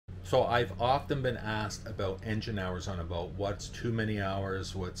So I've often been asked about engine hours on a boat. What's too many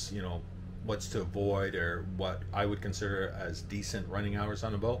hours? What's, what's to avoid, or what I would consider as decent running hours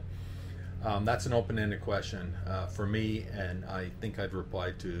on a boat? That's an open-ended question for me, and I think I've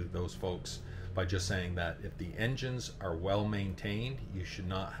replied to those folks by just saying that if the engines are well maintained, you should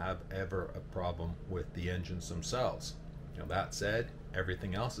not have ever a problem with the engines themselves. That said,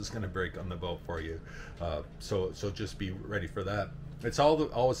 everything else is going to break on the boat for you, so just be ready for that. It's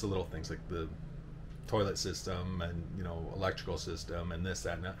always the little things like the toilet system and electrical system and this,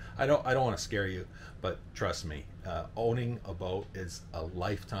 that, and that. I don't want to scare you, but trust me, owning a boat is a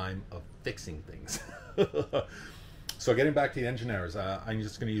lifetime of fixing things. So getting back to the engine hours, I'm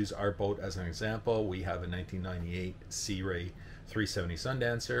just going to use our boat as an example. We have a 1998 Sea Ray 370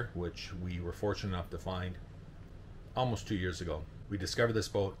 Sundancer, which we were fortunate enough to find almost 2 years ago. We discovered this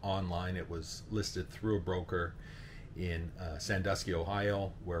boat online. It was listed through a broker in Sandusky,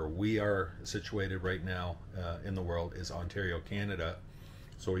 Ohio. Where we are situated right now in the world is Ontario, Canada.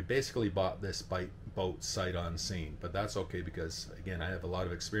 So we basically bought this boat sight unseen, but that's okay because, again, I have a lot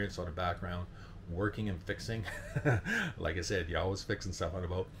of experience on a background working and fixing. Like I said, you're always fixing stuff on a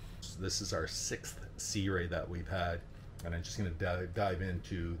boat. So this is our 6th Sea Ray that we've had, and I'm just going to dive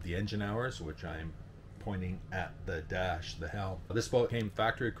into the engine hours, which I'm pointing at the dash, the helm. This boat came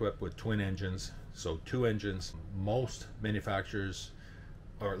factory equipped with twin engines, so 2 engines. Most manufacturers,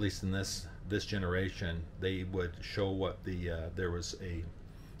 or at least in this generation, they would show what there was a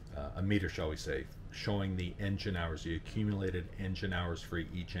meter, shall we say, showing the engine hours, the accumulated engine hours for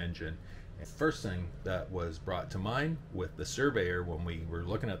each engine. And first thing that was brought to mind with the surveyor when we were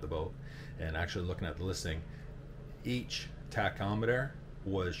looking at the boat and actually looking at the listing, each tachometer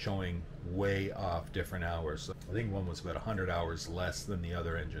was showing way off different hours. So I think one was about 100 hours less than the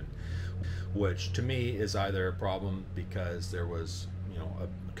other engine, which to me is either a problem because there was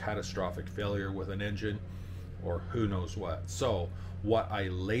a catastrophic failure with an engine, or who knows what. So what I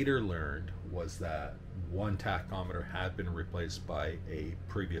later learned was that one tachometer had been replaced by a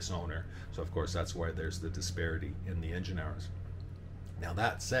previous owner. So of course that's why there's the disparity in the engine hours. Now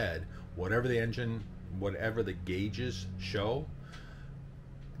that said, whatever the gauges show,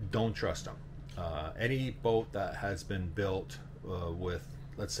 don't trust them. Any boat that has been built with,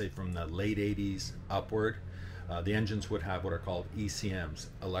 let's say, from the late 80s upward, the engines would have what are called ECMs,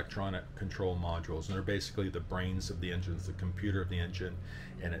 electronic control modules, and they're basically the brains of the engines, the computer of the engine,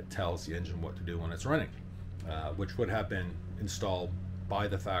 and it tells the engine what to do when it's running, which would have been installed by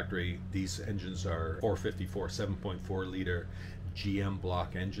the factory. These engines are 454 7.4 liter GM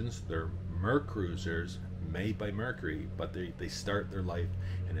block engines. They're Mercruisers made by Mercury, but they start their life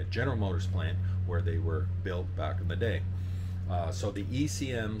in a General Motors plant where they were built back in the day. So the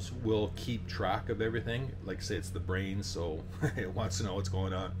ECMs will keep track of everything. Like I say, it's the brain, so it wants to know what's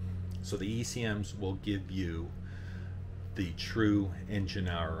going on. So the ECMs will give you the true engine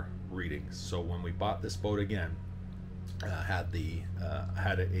hour readings. So when we bought this boat again, had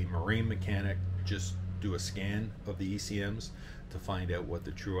a marine mechanic just do a scan of the ECMs to find out what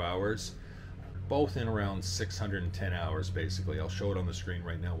the true hours, both in around 610 hours basically. I'll show it on the screen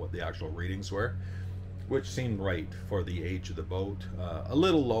right now what the actual readings were, which seemed right for the age of the boat. A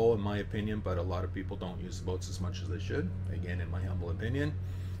little low in my opinion, but a lot of people don't use the boats as much as they should, again in my humble opinion.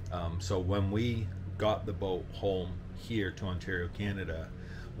 So when we got the boat home here to Ontario, Canada,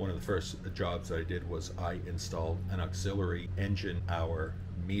 one of the first jobs that I did was I installed an auxiliary engine hour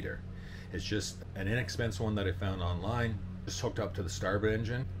meter. It's just an inexpensive one that I found online, just hooked up to the starboard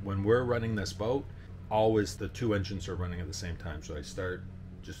engine. When we're running this boat, always the 2 engines are running at the same time. So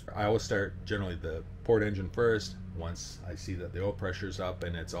I always start generally the port engine first. Once I see that the oil pressure's up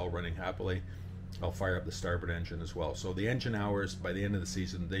and it's all running happily, I'll fire up the starboard engine as well. So the engine hours by the end of the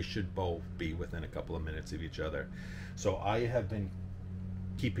season, they should both be within a couple of minutes of each other. So I have been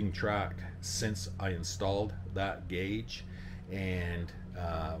keeping track since I installed that gauge, and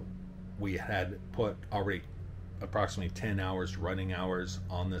we had put already approximately 10 hours running hours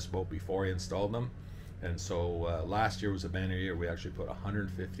on this boat before I installed them. And so last year was a banner year. We actually put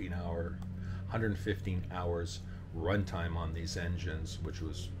 115 hours runtime on these engines, which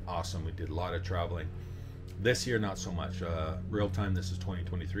was awesome. We did a lot of traveling. This year, not so much. Real time, this is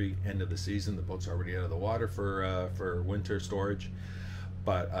 2023, end of the season. The boat's already out of the water for winter storage.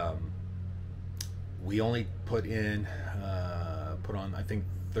 But we only put on, I think,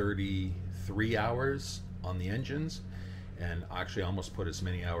 33 hours on the engines, and actually almost put as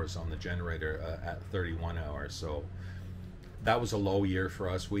many hours on the generator at 31 hours. So that was a low year for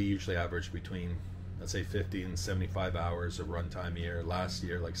us. We usually average between, let's say, 50 and 75 hours of runtime a year. Last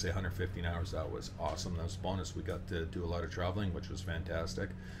year, like say 115 hours, that was awesome. That was a bonus. We got to do a lot of traveling, which was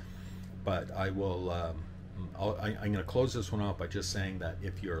fantastic. But I will. I'm going to close this one off by just saying that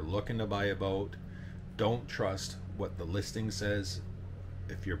if you're looking to buy a boat, don't trust what the listing says.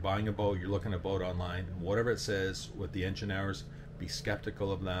 If you're buying a boat, you're looking at a boat online, whatever it says with the engine hours, be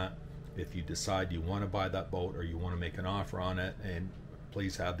skeptical of that. If you decide you want to buy that boat or you want to make an offer on it, and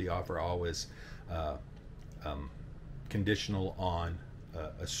please have the offer always conditional on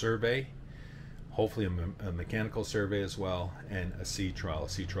a survey, hopefully a mechanical survey as well, and a sea trial. A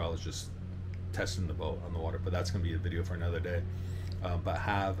sea trial is just testing the boat on the water, but that's going to be a video for another day. But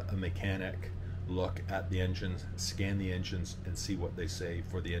have a mechanic look at the engines, scan the engines, and see what they say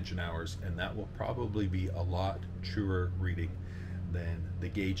for the engine hours, and that will probably be a lot truer reading than the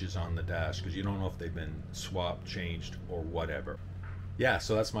gauges on the dash, because you don't know if they've been swapped, changed, or whatever. Yeah,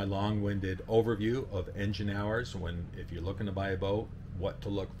 so that's my long-winded overview of engine hours if you're looking to buy a boat, what to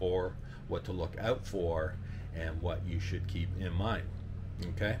look for, what to look out for, and what you should keep in mind.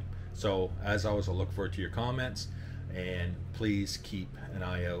 Okay, so as always, I'll look forward to your comments, and please keep an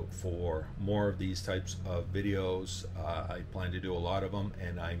eye out for more of these types of videos. I plan to do a lot of them,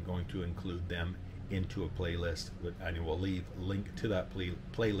 and I'm going to include them into a playlist, and we'll leave a link to that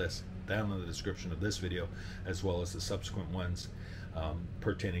playlist down in the description of this video, as well as the subsequent ones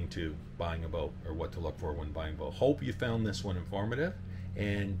pertaining to buying a boat or what to look for when buying a boat. Hope you found this one informative,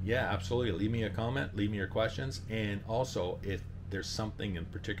 and yeah, absolutely, leave me a comment, leave me your questions, and also if there's something in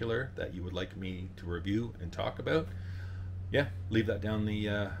particular that you would like me to review and talk about, yeah, leave that down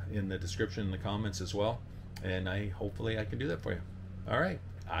in the description, in the comments as well, and hopefully I can do that for you. All right,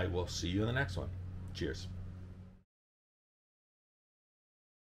 I will see you in the next one. Cheers.